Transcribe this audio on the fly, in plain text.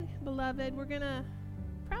beloved. We're going to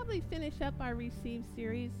probably finish up our Receive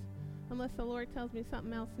series, unless the Lord tells me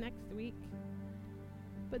something else next week.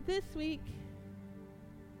 But this week,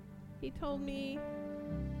 He told me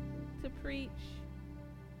to preach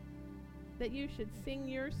that you should sing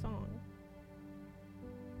your song.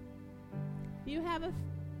 Do you have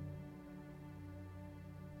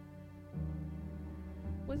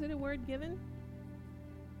was it a word given?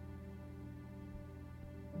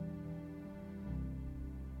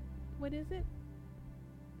 What is it?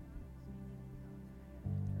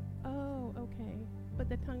 Oh, okay. But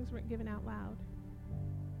the tongues weren't given out loud.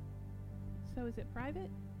 So is it private?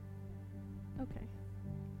 Okay.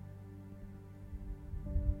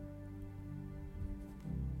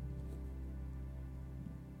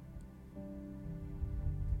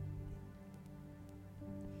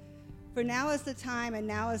 For now is the time and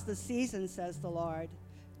now is the season, says the Lord,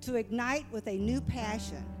 to ignite with a new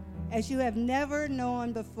passion, as you have never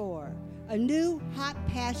known before, a new hot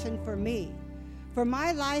passion for me. For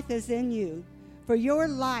my life is in you. For your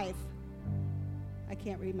life, I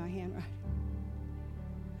can't read my handwriting.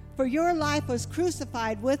 For your life was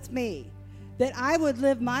crucified with me, that I would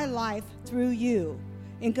live my life through you.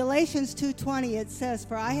 In Galatians 2:20 it says,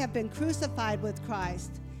 for I have been crucified with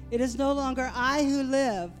Christ. It is no longer I who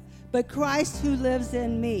live, but Christ who lives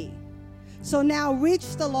in me. So now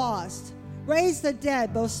reach the lost, raise the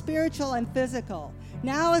dead, both spiritual and physical.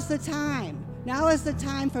 Now is the time. Now is the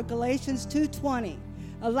time for Galatians 2:20.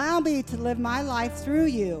 Allow me to live my life through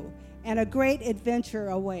you, and a great adventure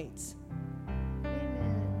awaits.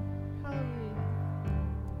 Amen. Hallelujah.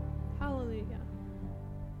 Hallelujah.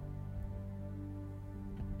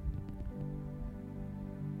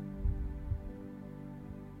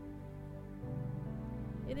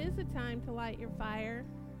 It is a time to light your fire.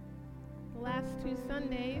 The last 2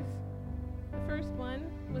 Sundays, the first one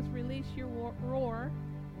was Release Your Roar.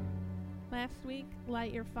 Last week,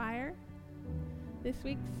 Light Your Fire. This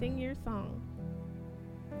week, Sing Your Song.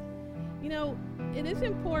 You know, it is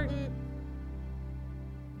important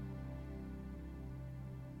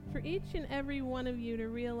for each and every one of you to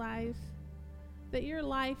realize that your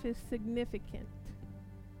life is significant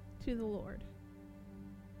to the Lord.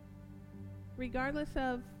 Regardless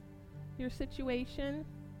of your situation,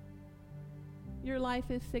 your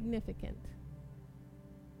life is significant.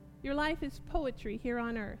 Your life is poetry here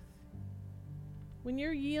on earth. When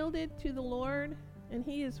you're yielded to the Lord and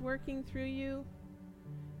He is working through you,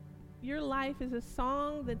 your life is a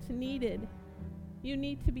song that's needed. You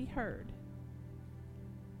need to be heard.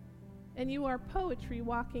 And you are poetry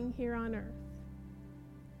walking here on earth.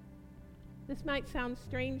 This might sound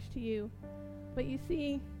strange to you, but you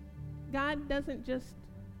see, God doesn't just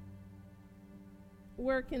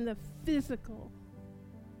work in the physical.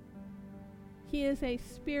 He is a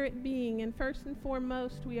spirit being, and first and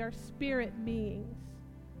foremost, we are spirit beings.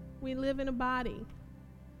 We live in a body.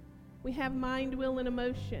 We have mind, will, and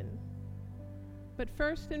emotion. But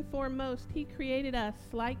first and foremost, He created us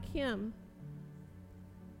like Him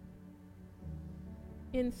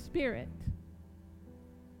in spirit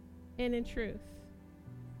and in truth.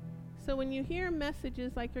 So when you hear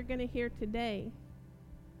messages like you're going to hear today,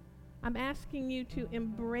 I'm asking you to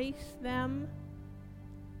embrace them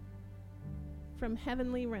from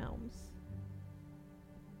heavenly realms,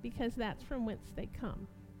 because that's from whence they come.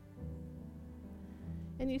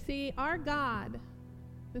 And you see, our God,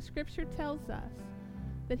 the scripture tells us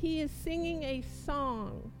that He is singing a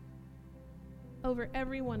song over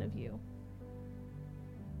every one of you.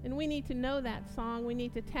 And we need to know that song. We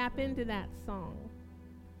need to tap into that song.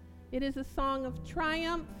 It is a song of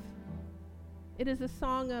triumph. It is a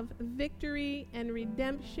song of victory and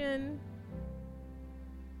redemption,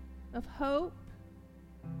 of hope,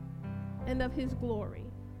 and of His glory.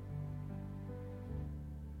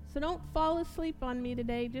 So don't fall asleep on me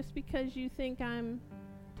today just because you think I'm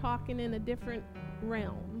talking in a different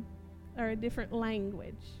realm or a different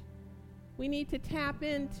language. We need to tap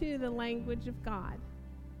into the language of God.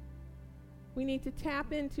 We need to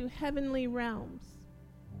tap into heavenly realms.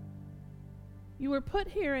 You were put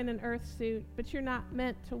here in an earth suit, but you're not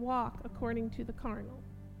meant to walk according to the carnal.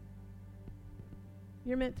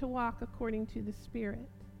 You're meant to walk according to the Spirit.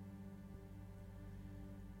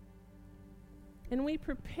 And we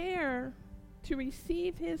prepare to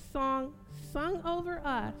receive His song sung over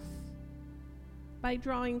us by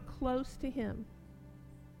drawing close to Him.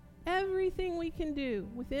 Everything we can do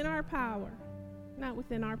within our power, not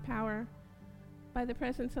within our power, by the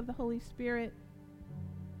presence of the Holy Spirit,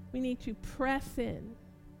 we need to press in.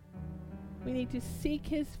 We need to seek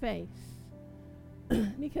His face.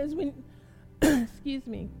 Because when, excuse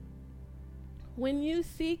me, when you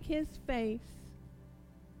seek His face,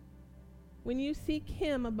 when you seek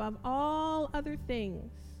Him above all other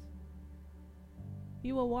things,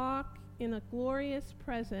 you will walk in a glorious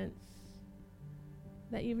presence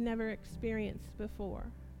that you've never experienced before.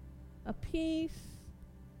 A peace,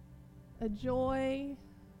 a joy.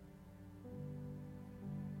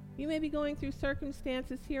 You may be going through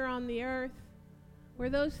circumstances here on the earth where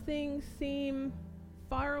those things seem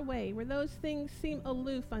far away, where those things seem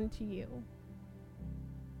aloof unto you.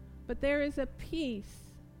 But there is a peace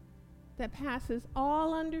that passes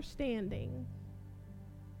all understanding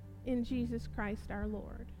in Jesus Christ our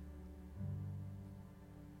Lord.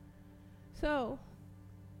 So,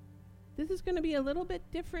 this is going to be a little bit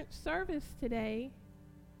different service today,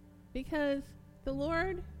 because the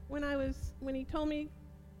Lord, when He told me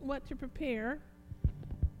what to prepare,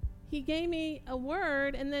 He gave me a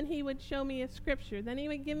word, and then He would show me a scripture. Then He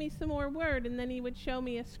would give me some more word, and then He would show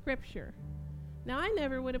me a scripture. Now, I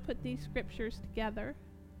never would have put these scriptures together,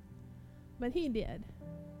 but He did.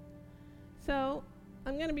 So,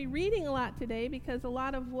 I'm going to be reading a lot today, because a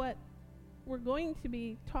lot of what we're going to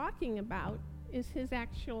be talking about is His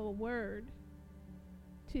actual word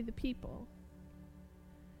to the people.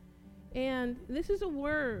 And this is a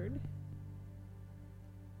word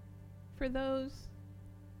for those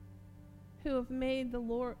who have made the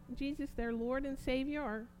Lord Jesus their Lord and Savior,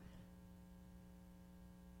 or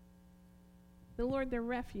the Lord their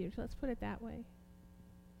refuge. Let's put it that way.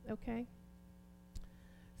 Okay?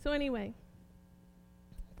 So anyway,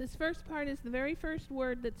 this first part is the very first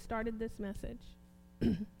word that started this message.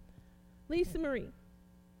 Lisa Marie.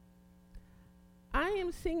 I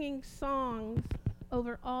am singing songs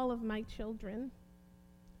over all of my children.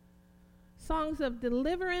 Songs of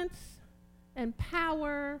deliverance and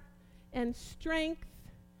power and strength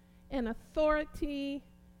and authority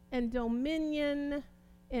and dominion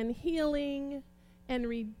and healing and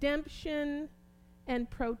redemption and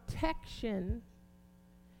protection,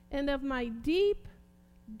 and of my deep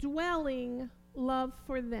dwelling love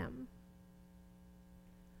for them.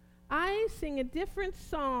 I sing a different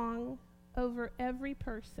song over every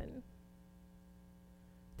person,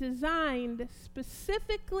 designed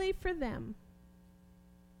specifically for them.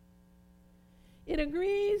 It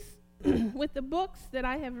agrees with the books that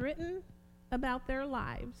I have written about their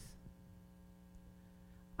lives.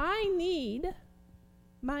 I need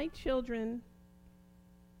my children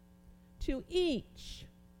to each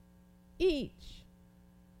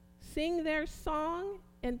sing their song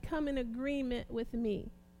and come in agreement with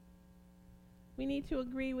me. We need to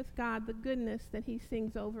agree with God the goodness that He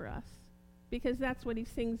sings over us, because that's what He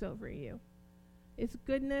sings over you. It's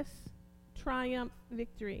goodness, triumph,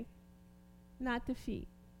 victory, not defeat.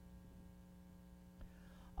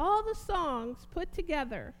 All the songs put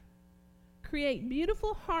together create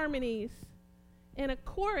beautiful harmonies and a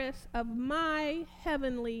chorus of my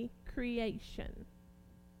heavenly creation.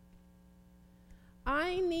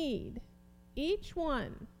 I need each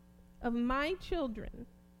one of my children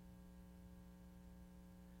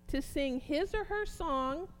to sing his or her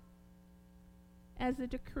song as a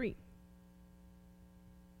decree.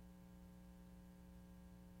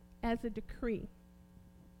 As a decree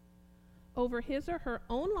over his or her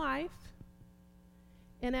own life,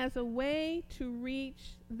 and as a way to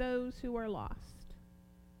reach those who are lost.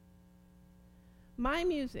 My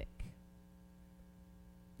music,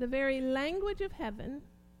 the very language of heaven,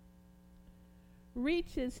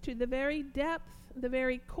 reaches to the very depth, the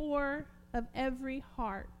very core of every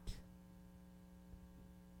heart.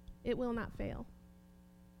 It will not fail.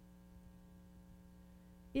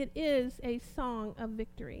 It is a song of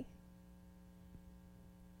victory.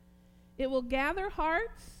 It will gather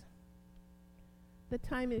hearts. The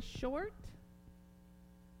time is short.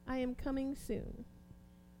 I am coming soon.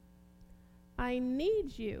 I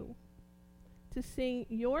need you to sing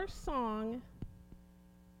your song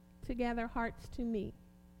to gather hearts to me.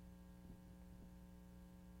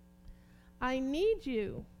 I need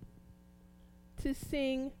you to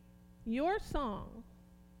sing your song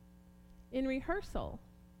in rehearsal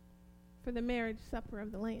for the marriage supper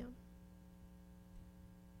of the Lamb.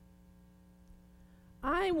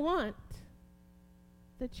 I want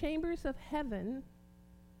the chambers of heaven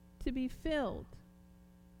to be filled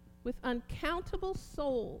with uncountable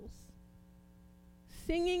souls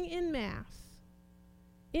singing in mass,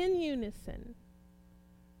 in unison,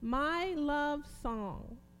 my love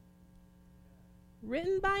song,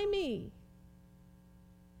 written by me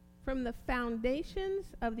from the foundations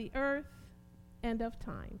of the earth and of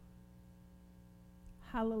time.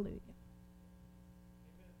 Hallelujah.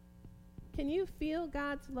 Can you feel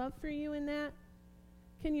God's love for you in that?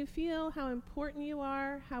 Can you feel how important you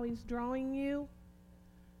are, how He's drawing you,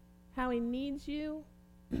 how He needs you,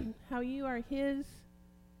 how you are his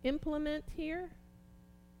implement here?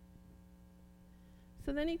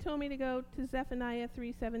 So then he told me to go to Zephaniah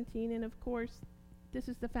 3:17, and of course, this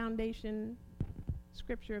is the foundation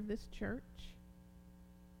scripture of this church.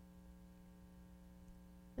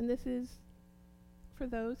 And this is for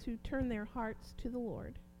those who turn their hearts to the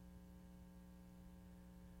Lord.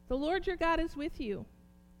 The Lord your God is with you,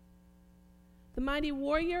 the mighty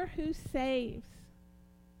warrior who saves.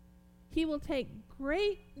 He will take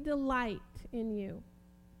great delight in you.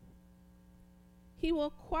 He will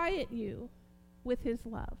quiet you with his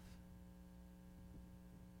love.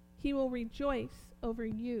 He will rejoice over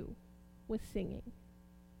you with singing.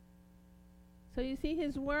 So you see,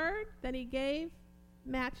 his word that he gave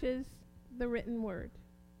matches the written word.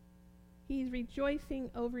 He's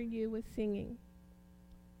rejoicing over you with singing.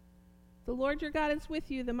 The Lord your God is with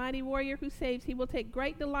you, the mighty warrior who saves. He will take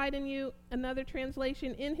great delight in you. Another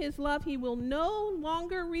translation, in his love he will no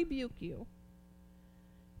longer rebuke you.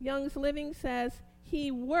 Young's Living says,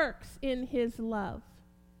 he works in his love.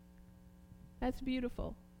 That's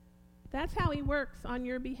beautiful. That's how he works on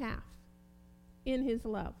your behalf, in his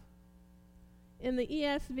love. In the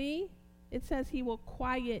ESV, it says he will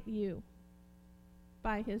quiet you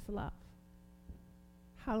by his love.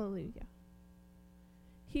 Hallelujah.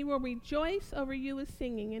 He will rejoice over you with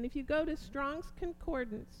singing. And if you go to Strong's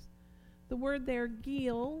Concordance, the word there,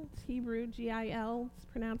 gil, it's Hebrew, G-I-L, it's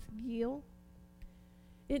pronounced gil.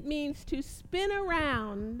 It means to spin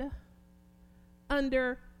around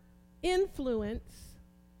under influence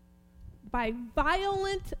by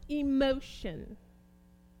violent emotion.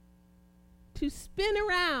 To spin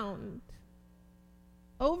around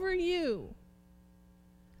over you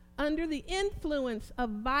under the influence of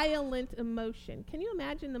violent emotion. Can you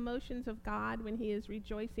imagine the emotions of God when he is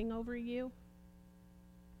rejoicing over you?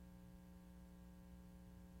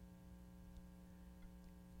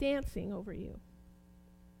 Dancing over you.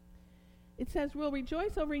 It says, we'll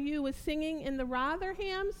rejoice over you with singing in the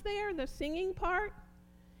Rotherhams there, the singing part.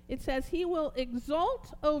 It says, he will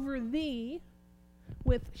exult over thee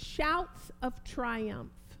with shouts of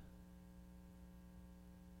triumph.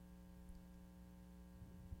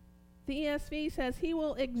 The ESV says, he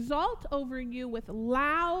will exult over you with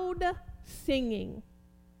loud singing.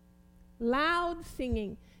 Loud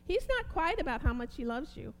singing. He's not quiet about how much he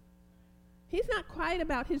loves you. He's not quiet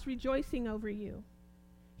about his rejoicing over you.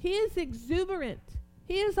 He is exuberant.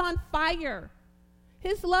 He is on fire.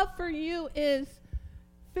 His love for you is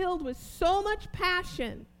filled with so much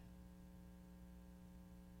passion.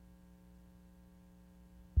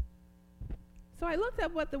 So I looked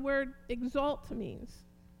up what the word exalt means.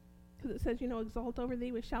 Because it says, exalt over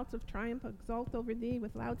thee with shouts of triumph, exalt over thee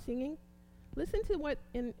with loud singing. Listen to what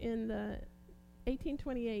in the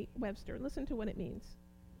 1828 Webster, listen to what it means.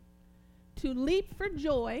 To leap for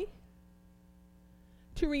joy,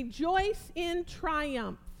 to rejoice in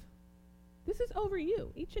triumph. This is over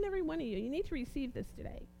you, each and every one of you. You need to receive this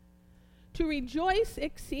today. To rejoice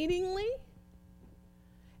exceedingly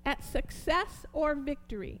at success or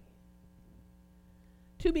victory.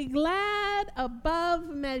 To be glad above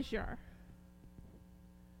measure.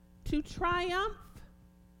 To triumph.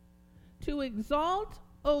 To exalt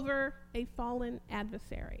over a fallen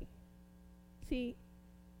adversary. See,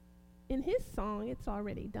 in his song, it's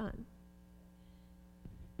already done.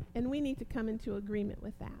 And we need to come into agreement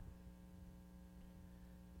with that.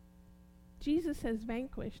 Jesus has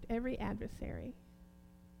vanquished every adversary.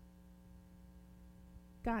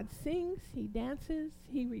 God sings, he dances,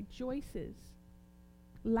 he rejoices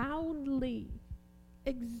loudly,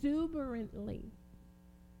 exuberantly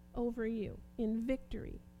over you in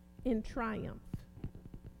victory, in triumph.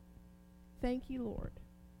 Thank you, Lord.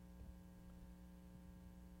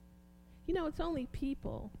 It's only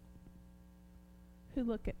people who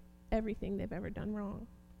look at everything they've ever done wrong.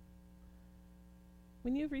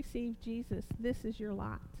 When you've received Jesus, this is your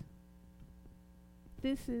lot.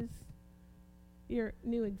 This is your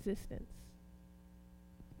new existence.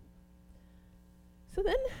 So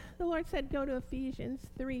then the Lord said, go to Ephesians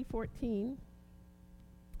 3:14.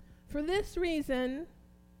 For this reason,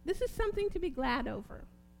 this is something to be glad over.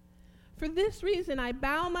 For this reason I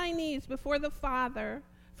bow my knees before the Father,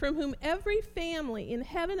 from whom every family in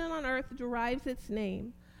heaven and on earth derives its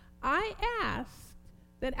name. I ask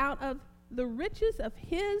that out of the riches of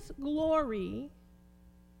his glory,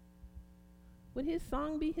 would his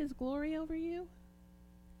song be his glory over you?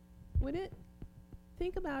 Would it?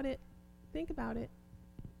 Think about it. Think about it.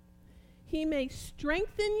 He may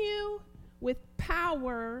strengthen you with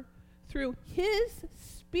power through his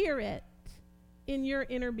Spirit in your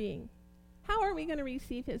inner being. How are we going to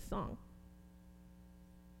receive his song?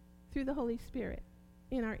 Through the Holy Spirit.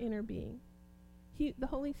 in our inner being. The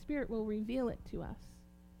Holy Spirit will reveal it to us.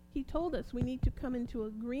 He told us we need to come into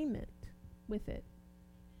agreement with it.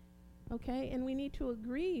 Okay? And we need to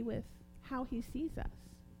agree with how he sees us.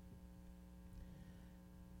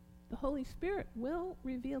 The Holy Spirit will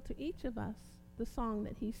reveal to each of us the song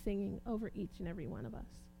that he's singing over each and every one of us.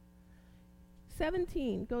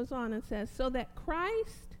 17 goes on and says, so that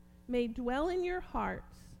Christ may dwell in your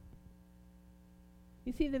hearts.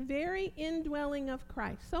 You see, the very indwelling of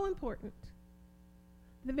Christ, so important.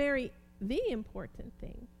 The important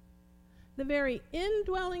thing. The very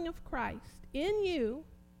indwelling of Christ in you,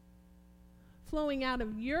 flowing out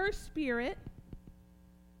of your spirit,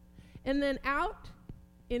 and then out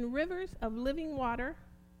in rivers of living water,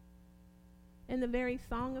 and the very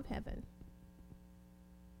song of heaven.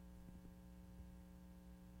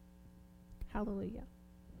 Hallelujah.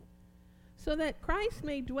 So that Christ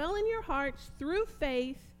may dwell in your hearts through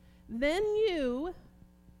faith, then you,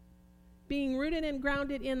 being rooted and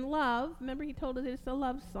grounded in love, remember he told us it's a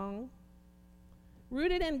love song,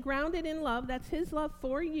 rooted and grounded in love, that's his love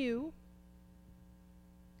for you.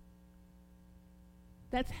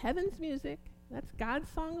 That's heaven's music. That's God's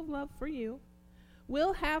song of love for you.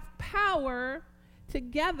 Will have power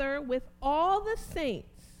together with all the saints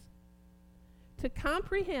to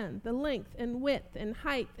comprehend the length and width and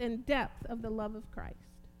height and depth of the love of Christ.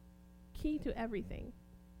 Key to everything.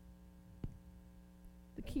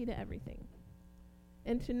 The key to everything.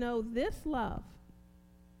 And to know this love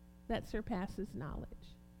that surpasses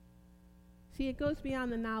knowledge. See, it goes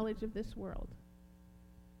beyond the knowledge of this world.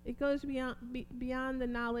 It goes beyond the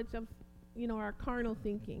knowledge of, our carnal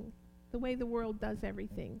thinking, the way the world does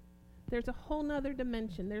everything. There's a whole nother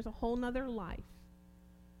dimension. There's a whole nother life.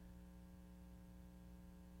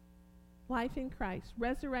 Life in Christ,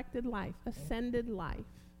 resurrected life, ascended life.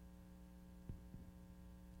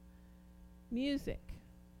 Music.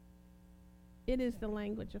 It is the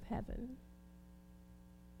language of heaven.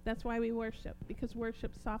 That's why we worship, because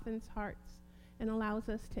worship softens hearts and allows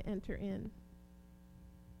us to enter in.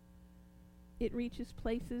 It reaches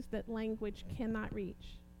places that language cannot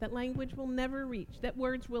reach, that language will never reach, that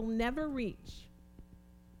words will never reach.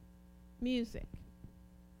 Music.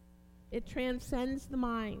 It transcends the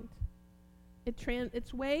mind.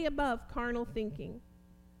 It's way above carnal thinking.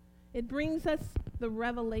 It brings us the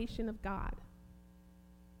revelation of God.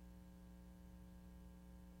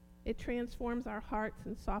 It transforms our hearts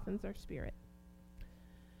and softens our spirit.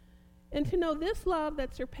 And to know this love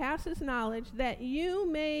that surpasses knowledge, that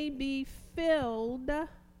you may be filled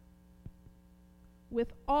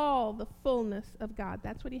with all the fullness of God.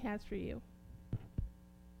 That's what he has for you.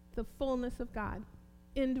 The fullness of God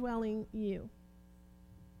indwelling you.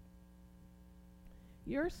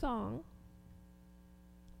 Your song,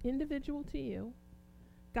 individual to you,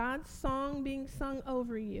 God's song being sung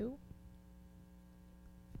over you,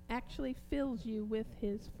 actually fills you with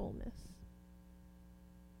his fullness.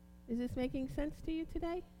 Is this making sense to you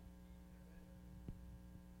today?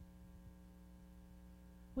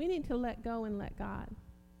 We need to let go and let God.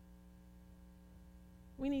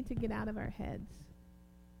 We need to get out of our heads.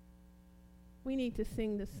 We need to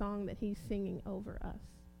sing the song that he's singing over us.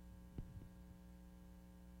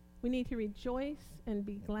 We need to rejoice and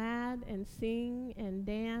be glad and sing and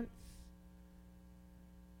dance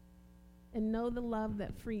and know the love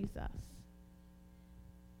that frees us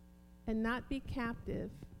and not be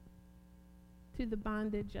captive to the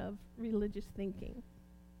bondage of religious thinking.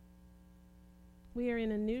 We are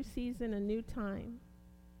in a new season, a new time.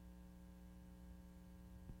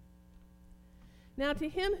 Now to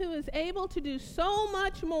him who is able to do so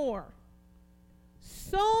much more,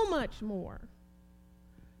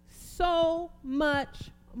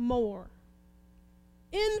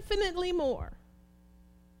 infinitely more.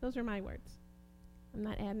 Those are my words. I'm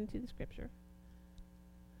not adding to the scripture.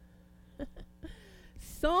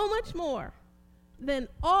 So much more than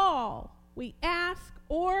all we ask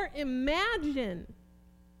or imagine.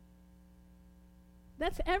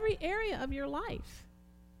 That's every area of your life.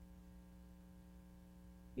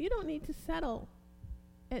 You don't need to settle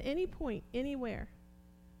at any point, anywhere,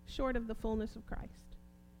 short of the fullness of Christ.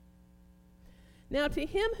 Now to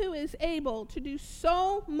him who is able to do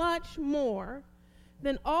so much more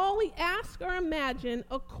than all we ask or imagine,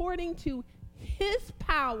 according to his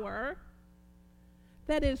power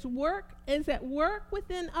that is at work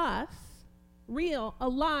within us, real,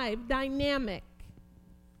 alive, dynamic.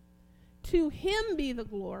 To him be the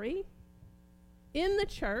glory in the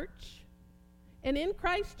church and in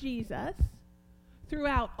Christ Jesus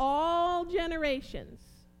throughout all generations,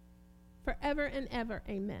 forever and ever.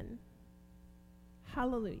 Amen.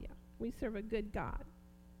 Hallelujah. We serve a good God.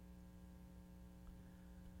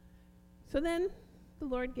 So then the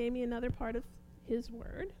Lord gave me another part of his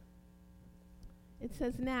word. It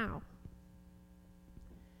says, now,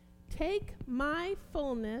 take my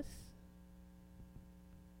fullness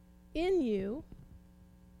in you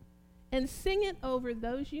and sing it over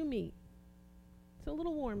those you meet. It's a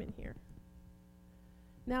little warm in here.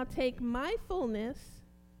 Now take my fullness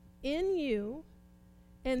in you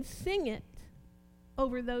and sing it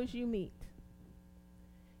over those you meet.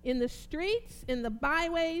 In the streets, in the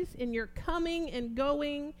byways, in your coming and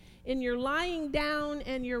going, in your lying down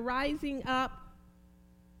and your rising up,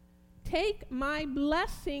 take my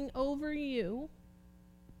blessing over you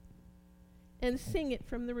and sing it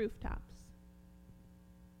from the rooftops.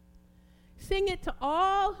 Sing it to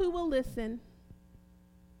all who will listen.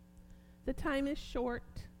 The time is short.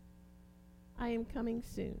 I am coming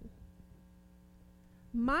soon.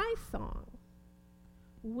 My song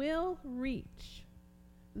will reach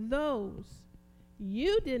those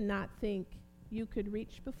you did not think you could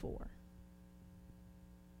reach before.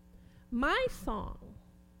 My song,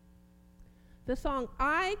 the song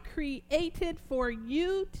I created for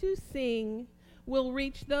you to sing, will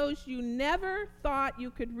reach those you never thought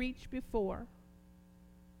you could reach before.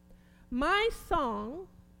 My song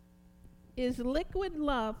is liquid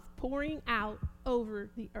love pouring out over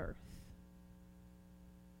the earth.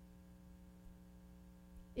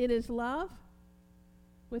 It is love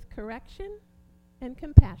with correction and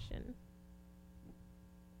compassion,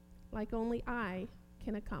 like only I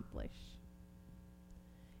can accomplish.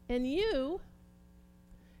 And you,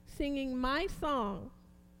 singing my song,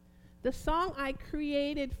 the song I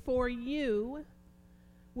created for you,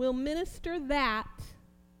 will minister that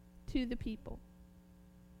to the people.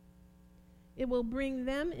 It will bring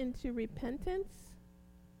them into repentance.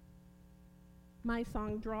 My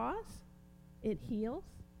song draws, it heals,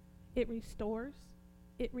 it restores,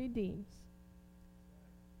 it redeems.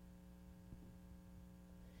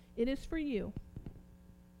 It is for you,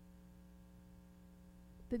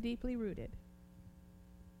 the deeply rooted.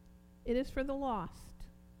 It is for the lost.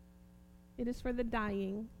 It is for the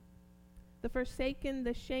dying, the forsaken,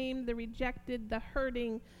 the shamed, the rejected, the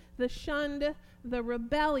hurting, the shunned, the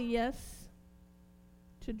rebellious,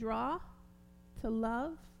 to draw, to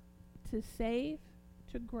love, to save,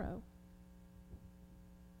 to grow.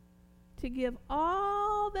 To give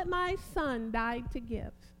all that my Son died to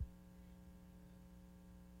give.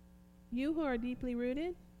 You who are deeply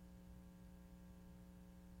rooted,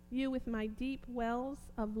 you with my deep wells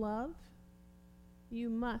of love, you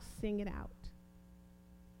must sing it out.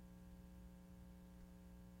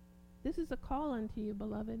 This is a call unto you,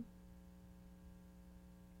 beloved.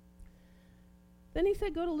 Then he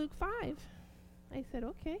said, go to Luke 5. I said,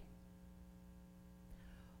 okay.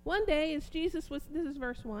 One day as Jesus was, this is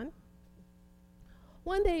verse 1.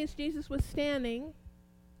 One day as Jesus was standing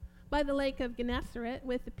by the lake of Gennesaret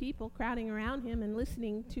with the people crowding around him and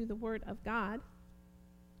listening to the word of God,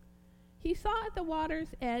 he saw at the water's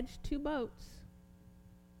edge 2 boats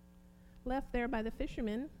left there by the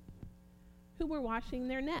fishermen who were washing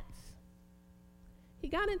their nets. He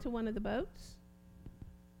got into one of the boats,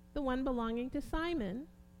 the one belonging to Simon,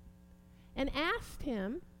 and asked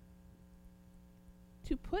him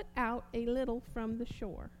to put out a little from the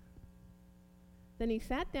shore. Then he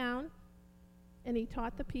sat down and he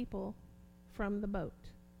taught the people from the boat.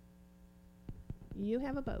 You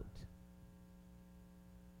have a boat.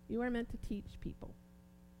 You are meant to teach people.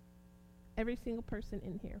 Every single person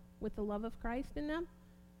in here with the love of Christ in them,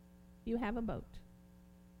 you have a boat.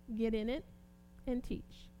 Get in it and teach.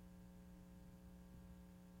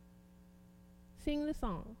 Sing the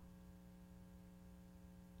song.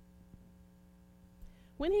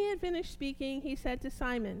 When he had finished speaking, he said to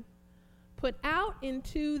Simon, put out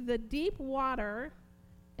into the deep water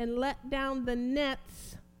and let down the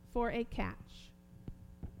nets for a catch.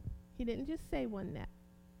 He didn't just say one net.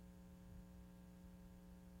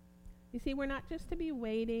 You see, we're not just to be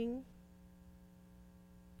waiting.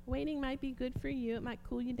 Waiting might be good for you. It might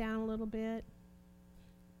cool you down a little bit.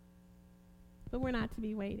 But we're not to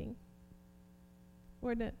be waiting.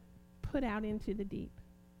 We're to put out into the deep.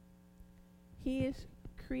 He has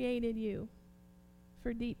created you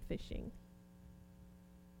for deep fishing.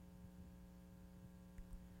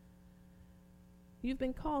 You've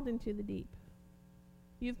been called into the deep.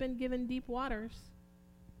 You've been given deep waters,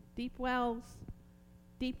 deep wells,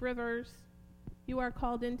 deep rivers. You are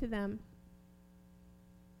called into them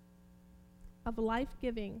of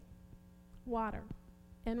life-giving water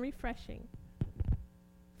and refreshing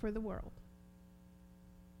for the world.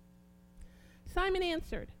 Simon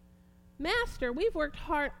answered, Master, we've worked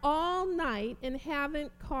hard all night and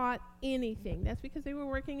haven't caught anything. That's because they were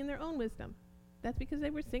working in their own wisdom. That's because they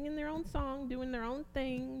were singing their own song, doing their own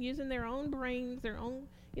thing, using their own brains, their own,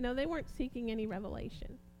 they weren't seeking any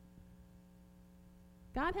revelation.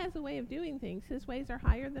 God has a way of doing things. His ways are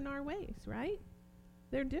higher than our ways, right?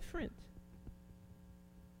 They're different.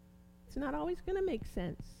 It's not always going to make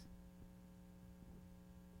sense.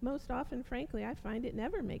 Most often, frankly, I find it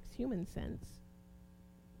never makes human sense.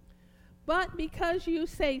 But because you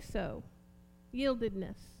say so,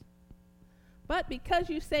 yieldedness. But because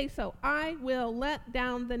you say so, I will let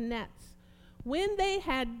down the nets. When they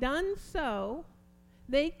had done so,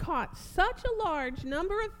 they caught such a large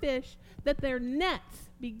number of fish that their nets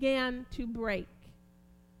began to break.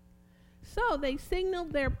 So they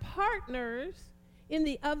signaled their partners in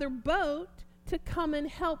the other boat to come and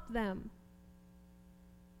help them.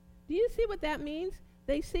 Do you see what that means?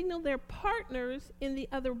 They signaled their partners in the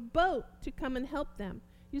other boat to come and help them.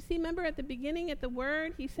 You see, remember at the beginning at the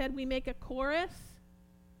word, he said we make a chorus?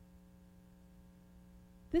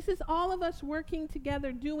 This is all of us working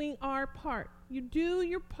together, doing our part. You do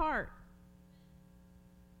your part.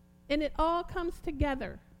 And it all comes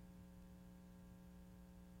together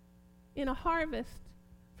in a harvest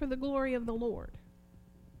for the glory of the Lord.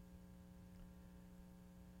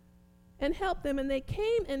 And help them. And they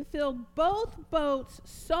came and filled both boats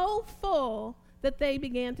so full that they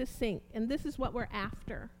began to sink. And this is what we're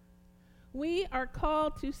after. We are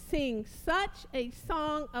called to sing such a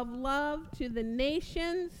song of love to the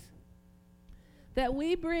nations that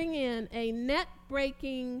we bring in a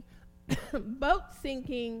net-breaking,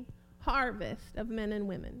 boat-sinking harvest of men and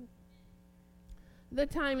women. The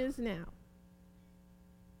time is now.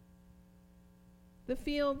 The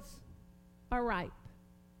fields are ripe.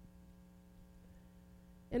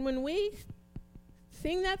 And when we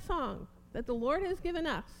sing that song that the Lord has given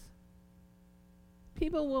us,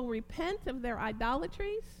 people will repent of their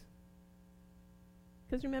idolatries.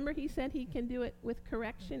 Because remember, he said he can do it with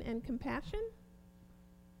correction and compassion.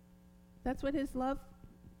 That's what his love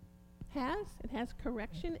has. It has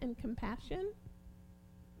correction and compassion.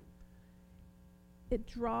 It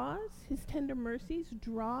draws, his tender mercies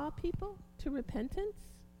draw people to repentance.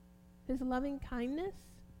 His loving kindness.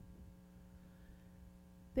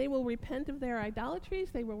 They will repent of their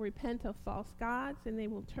idolatries, they will repent of false gods, and they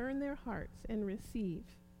will turn their hearts and receive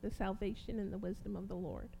the salvation and the wisdom of the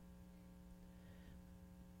Lord.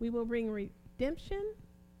 We will bring redemption,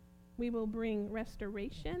 we will bring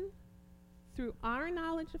restoration through our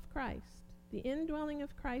knowledge of Christ, the indwelling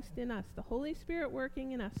of Christ in us, the Holy Spirit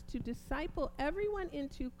working in us to disciple everyone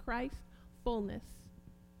into Christ's fullness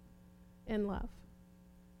and love.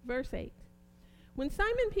 Verse 8. When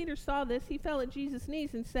Simon Peter saw this, he fell at Jesus'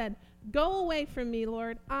 knees and said, "Go away from me,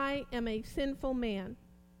 Lord. I am a sinful man."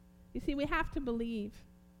 You see, we have to believe.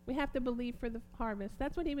 We have to believe for the harvest.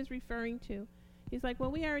 That's what he was referring to. He's like,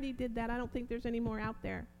 well, we already did that. I don't think there's any more out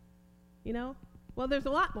there. Well, there's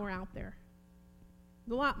a lot more out there.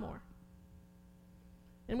 A lot more.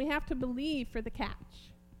 And we have to believe for the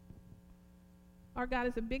catch. Our God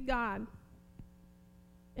is a big God.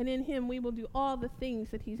 And in him we will do all the things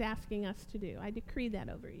that he's asking us to do. I decree that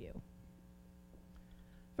over you.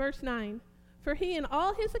 Verse 9. For he and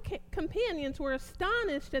all his companions were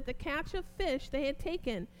astonished at the catch of fish they had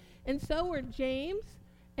taken. And so were James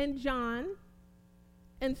and John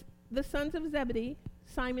and the sons of Zebedee,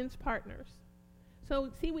 Simon's partners.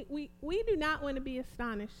 So see, we do not want to be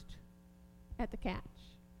astonished at the catch.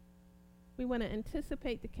 We want to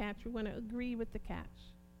anticipate the catch. We want to agree with the catch.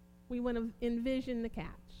 We want to envision the catch,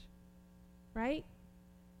 right?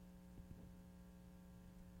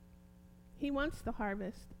 He wants the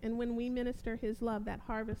harvest, and when we minister his love, that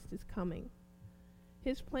harvest is coming.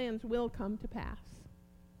 His plans will come to pass.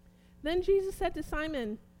 Then Jesus said to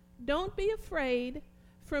Simon, "Don't be afraid.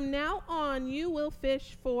 From now on, you will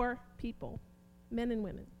fish for people, men and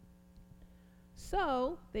women."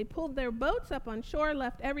 So they pulled their boats up on shore,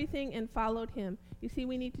 left everything, and followed him. You see,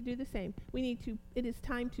 we need to do the same. It is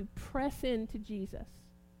time to press into Jesus.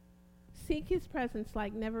 Seek his presence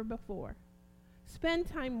like never before. Spend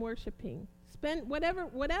time worshiping. Spend whatever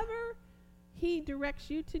he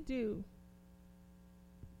directs you to do.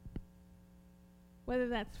 Whether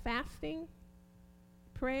that's fasting,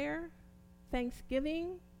 prayer,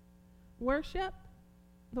 thanksgiving, worship,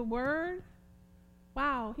 the word.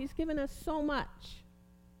 Wow, he's given us so much.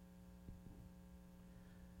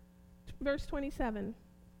 Verse 27.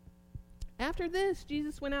 After this,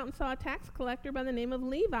 Jesus went out and saw a tax collector by the name of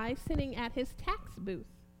Levi sitting at his tax booth.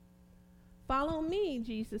 "Follow me,"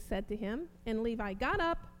 Jesus said to him. And Levi got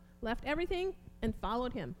up, left everything, and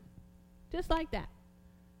followed him. Just like that.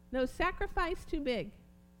 No sacrifice too big.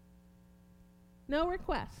 No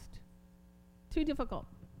request too difficult.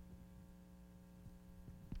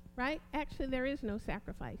 right? Actually, there is no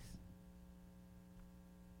sacrifice.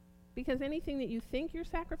 Because anything that you think you're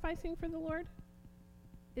sacrificing for the Lord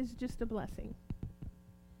is just a blessing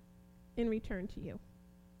in return to you.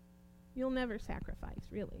 You'll never sacrifice,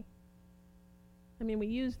 really. I mean, we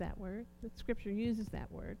use that word. The Scripture uses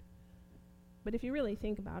that word. But if you really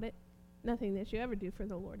think about it, nothing that you ever do for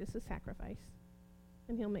the Lord is a sacrifice.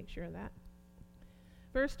 And he'll make sure of that.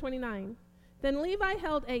 Verse 29. Then Levi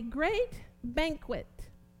held a great banquet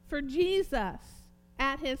for Jesus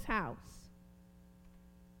at his house.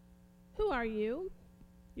 Who are you?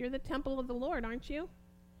 You're the temple of the Lord, aren't you?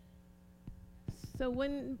 So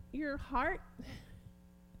wouldn't your heart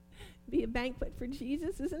be a banquet for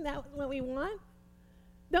Jesus? Isn't that what we want?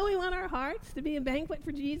 Don't we want our hearts to be a banquet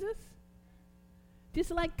for Jesus?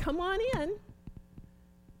 Just like, come on in.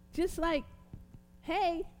 Just like,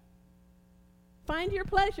 hey, find your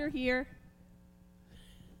pleasure here.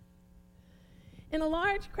 And a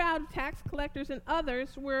large crowd of tax collectors and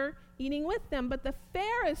others were eating with them. But the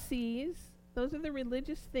Pharisees, those are the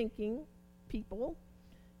religious thinking people,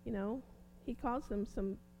 he calls them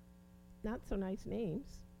some not so nice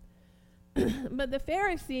names. But the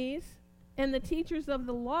Pharisees and the teachers of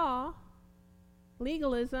the law,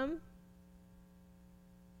 legalism,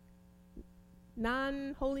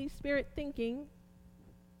 non-Holy Spirit thinking,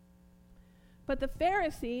 but the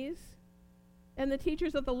Pharisees and the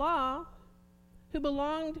teachers of the law who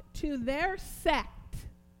belonged to their sect.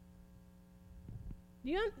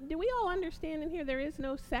 Do we all understand in here there is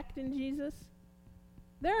no sect in Jesus?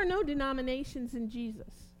 There are no denominations in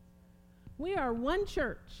Jesus. We are one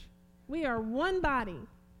church. We are one body.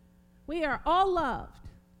 We are all loved,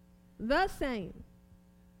 the same.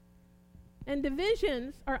 And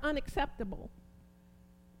divisions are unacceptable.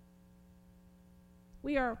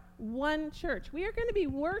 We are one church. We are going to be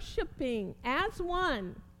worshiping as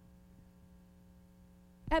one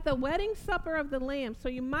at the wedding supper of the Lamb. So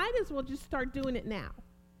you might as well just start doing it now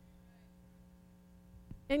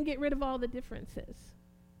and get rid of all the differences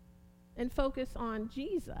and focus on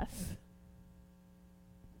Jesus.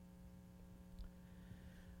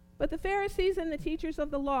 But the Pharisees and the teachers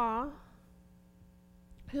of the law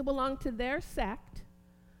who belonged to their sect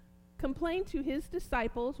complained to his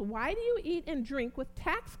disciples, "Why do you eat and drink with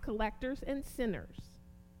tax collectors and sinners?"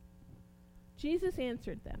 Jesus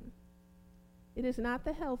answered them, "It is not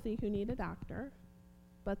the healthy who need a doctor,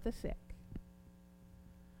 but the sick.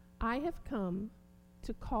 I have come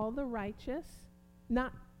to call the righteous,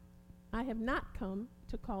 I have not come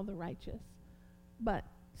to call the righteous, but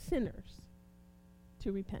sinners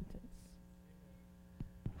to repentance."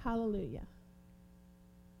 Hallelujah.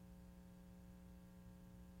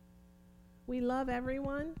 We love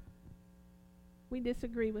everyone. We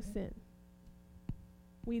disagree with sin.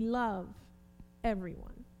 We love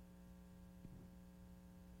everyone.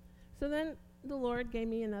 So then the Lord gave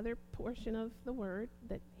me another portion of the word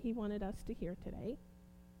that he wanted us to hear today.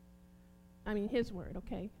 I mean, his word,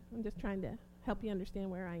 okay? I'm just trying to help you understand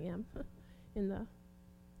where I am in the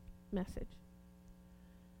message.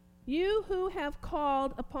 "You who have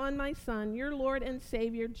called upon my Son, your Lord and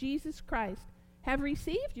Savior, Jesus Christ, have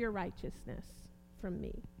received your righteousness from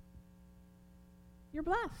me." You're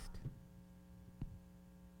blessed.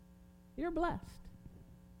 You're blessed.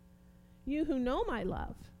 You who know my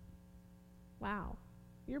love, wow,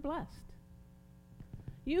 you're blessed.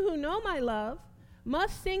 You who know my love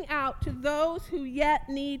must sing out to those who yet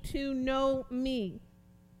need to know me.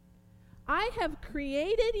 I have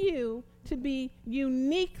created you to be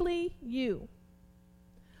uniquely you.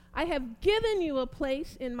 I have given you a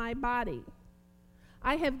place in my body.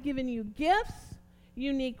 I have given you gifts,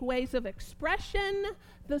 unique ways of expression,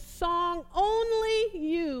 the song only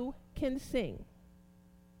you can sing.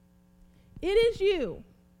 It is you,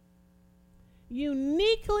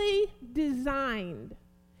 uniquely designed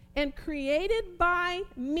and created by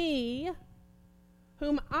me,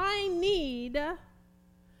 whom I need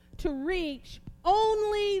to reach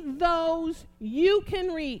only those you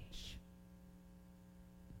can reach.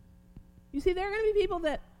 You see, there are going to be people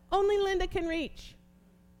that only Linda can reach.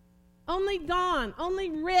 Only Dawn, only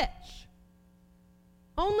Rich,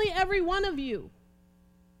 only every one of you.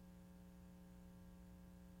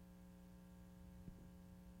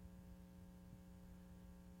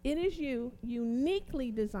 It is you,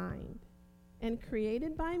 uniquely designed and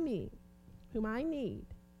created by me, whom I need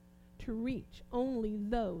to reach only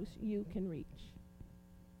those you can reach.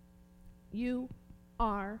 You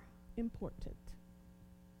are important.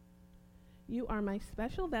 You are my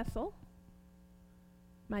special vessel,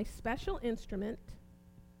 my special instrument,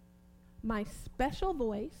 my special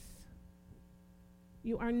voice.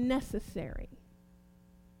 You are necessary.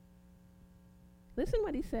 Listen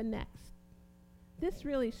what he said next. This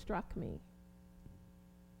really struck me.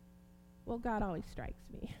 Well, God always strikes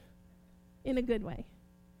me in a good way.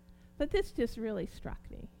 But this just really struck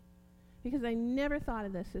me because I never thought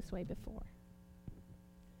of this way before.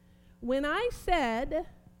 When I said,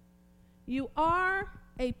 you are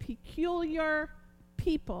a peculiar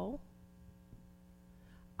people,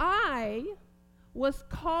 I was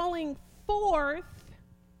calling forth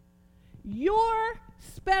your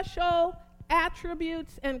special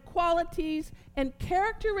attributes and qualities and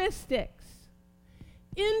characteristics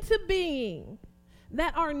into being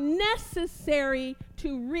that are necessary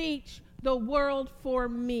to reach the world for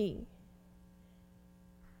me.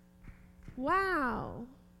 Wow.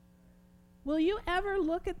 Will you ever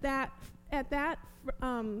look at that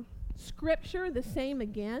scripture the same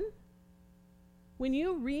again? When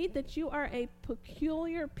you read that you are a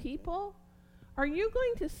peculiar people, are you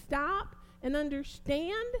going to stop and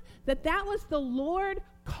understand that that was the Lord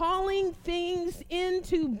calling things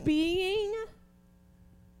into being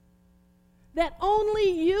that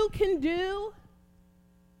only you can do?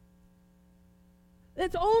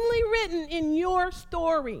 That's only written in your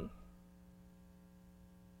story.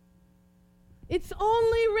 It's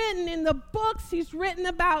only written in the books He's written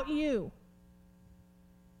about you.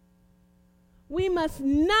 We must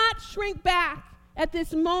not shrink back at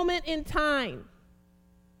this moment in time.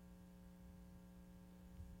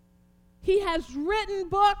 He has written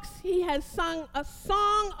books. He has sung a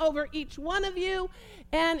song over each one of you,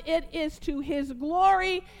 and it is to His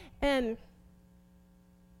glory. And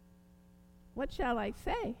what shall I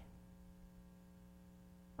say?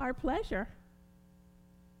 Our pleasure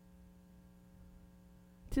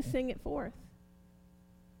to sing it forth.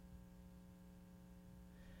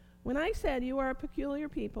 When I said you are a peculiar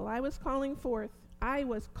people, I was calling forth.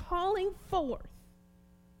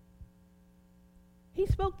 He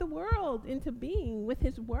spoke the world into being with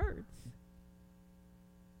His words.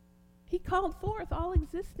 He called forth all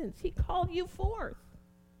existence. He called you forth.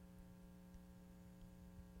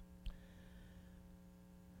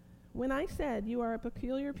 When I said you are a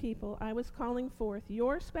peculiar people, I was calling forth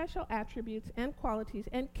your special attributes and qualities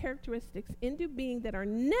and characteristics into being that are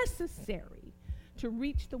necessary to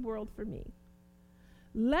reach the world for me.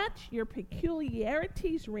 Let your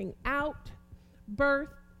peculiarities ring out,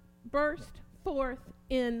 burst forth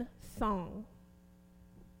in song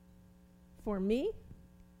for me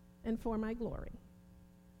and for my glory.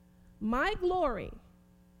 My glory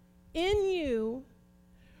in you,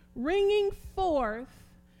 ringing forth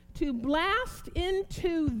to blast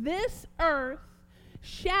into this earth,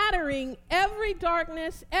 shattering every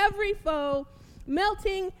darkness, every foe,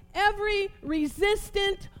 melting every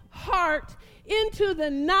resistant heart into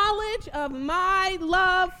the knowledge of my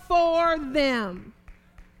love for them.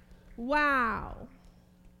 Wow.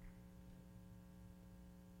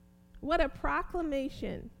 What a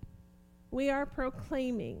proclamation we are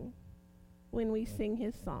proclaiming when we sing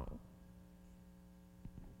His song.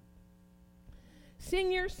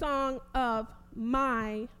 Sing your song of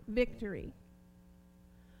my victory.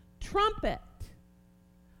 Trumpet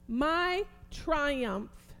my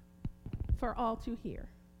triumph for all to hear.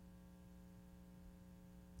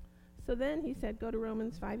 So then he said, go to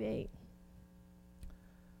Romans 5:8.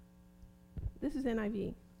 This is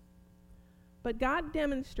NIV. But God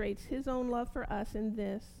demonstrates His own love for us in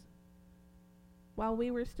this: while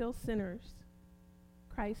we were still sinners,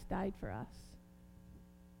 Christ died for us.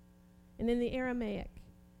 And in the Aramaic,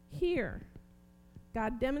 here,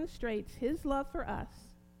 God demonstrates His love for us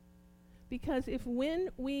because if when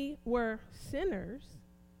we were sinners,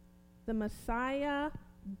 the Messiah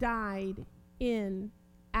died in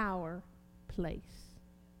our place.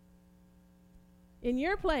 In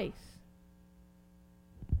your place.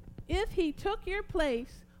 If He took your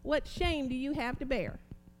place, what shame do you have to bear?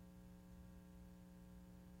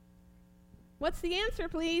 What's the answer,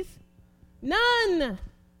 please? None.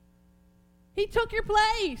 He took your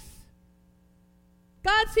place.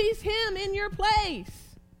 God sees Him in your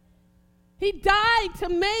place. He died to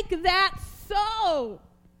make that so.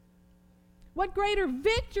 What greater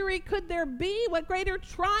victory could there be? What greater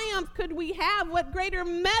triumph could we have? What greater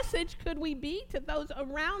message could we be to those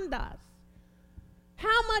around us?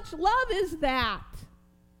 How much love is that?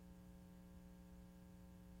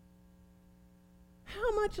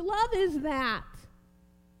 How much love is that?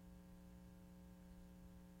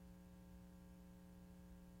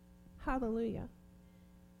 Hallelujah.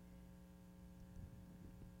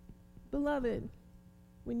 Beloved,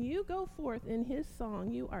 when you go forth in His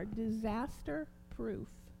song, you are disaster proof.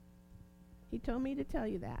 He told me to tell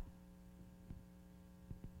you that.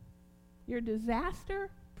 You're disaster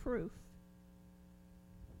proof.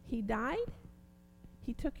 He died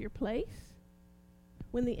He took your place.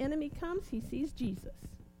 When the enemy comes, he sees Jesus.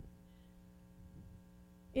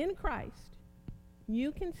 In Christ,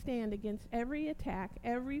 you can stand against every attack,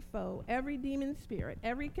 every foe, every demon spirit,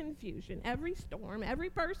 every confusion, every storm, every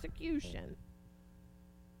persecution.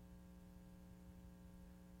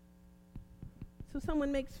 So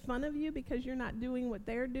someone makes fun of you because you're not doing what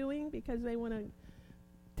they're doing because they want to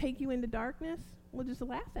take you into darkness. Well, just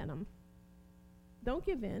laugh at them. Don't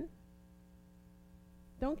give in.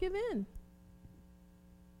 Don't give in.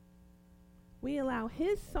 We allow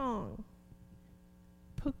his song,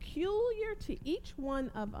 peculiar to each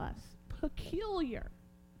one of us, peculiar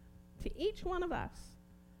to each one of us,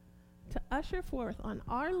 to usher forth on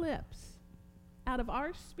our lips, out of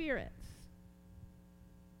our spirits,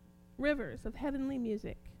 rivers of heavenly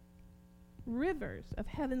music,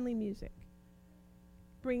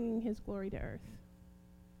 bringing his glory to earth.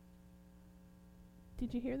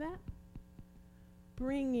 Did you hear that?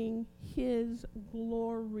 Bringing his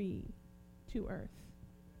glory to earth.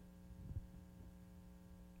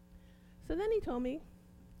 So then he told me,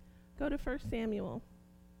 go to 1 Samuel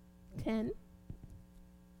 10,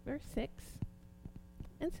 verse 6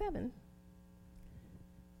 and 7.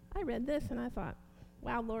 I read this and I thought,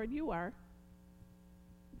 wow, Lord, you are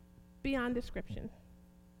beyond description.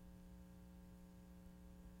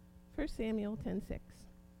 1 Samuel 10:6.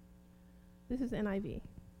 This is NIV.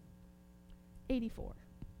 84.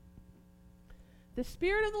 The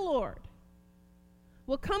Spirit of the Lord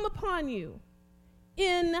will come upon you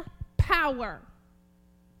in power.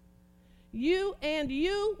 You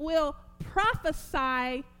will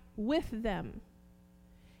prophesy with them.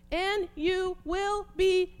 And you will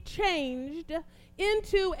be changed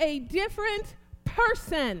into a different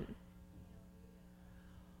person.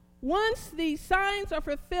 Once these signs are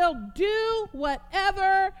fulfilled, do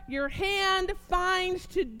whatever your hand finds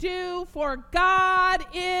to do, for God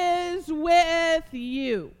is with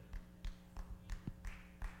you.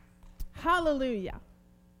 Hallelujah.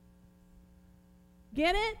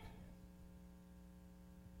 Get it?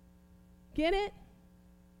 Get it?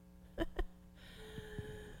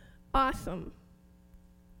 Awesome.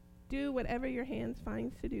 Do whatever your hands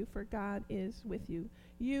finds to do, for God is with you.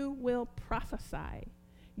 You will prophesy.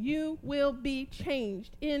 You will be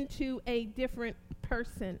changed into a different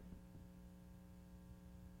person.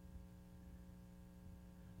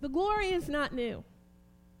 The glory is not new.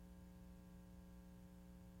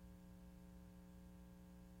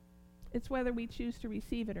 It's whether we choose to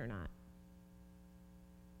receive it or not.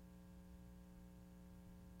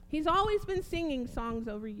 He's always been singing songs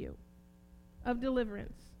over you of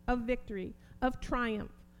deliverance, of victory, of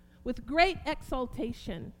triumph, with great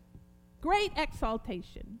exaltation,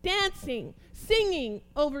 dancing, singing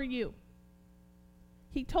over you.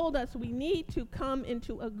 He told us we need to come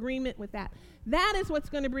into agreement with that. That is what's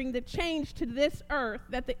going to bring the change to this earth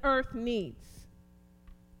that the earth needs.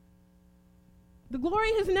 The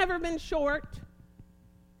glory has never been short.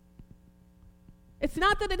 It's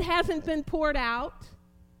not that it hasn't been poured out.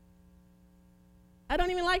 I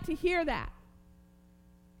don't even like to hear that.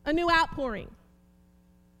 A new outpouring.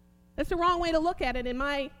 That's the wrong way to look at it in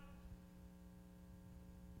the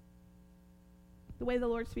way the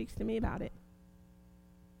Lord speaks to me about it.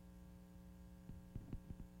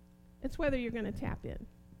 It's whether you're going to tap in.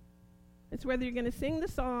 It's whether you're going to sing the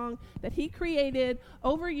song that he created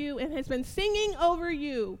over you and has been singing over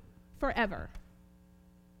you forever,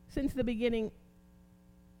 since the beginning,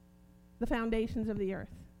 the foundations of the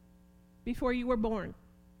earth, before you were born.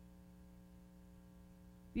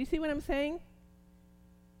 Do you see what I'm saying?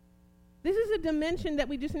 This is a dimension that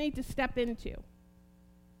we just need to step into.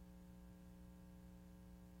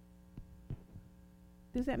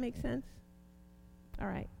 Does that make sense? All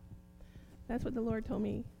right. That's what the Lord told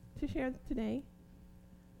me to share today.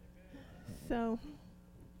 So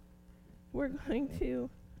we're going to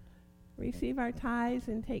receive our tithes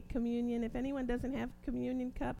and take communion. If anyone doesn't have communion cup,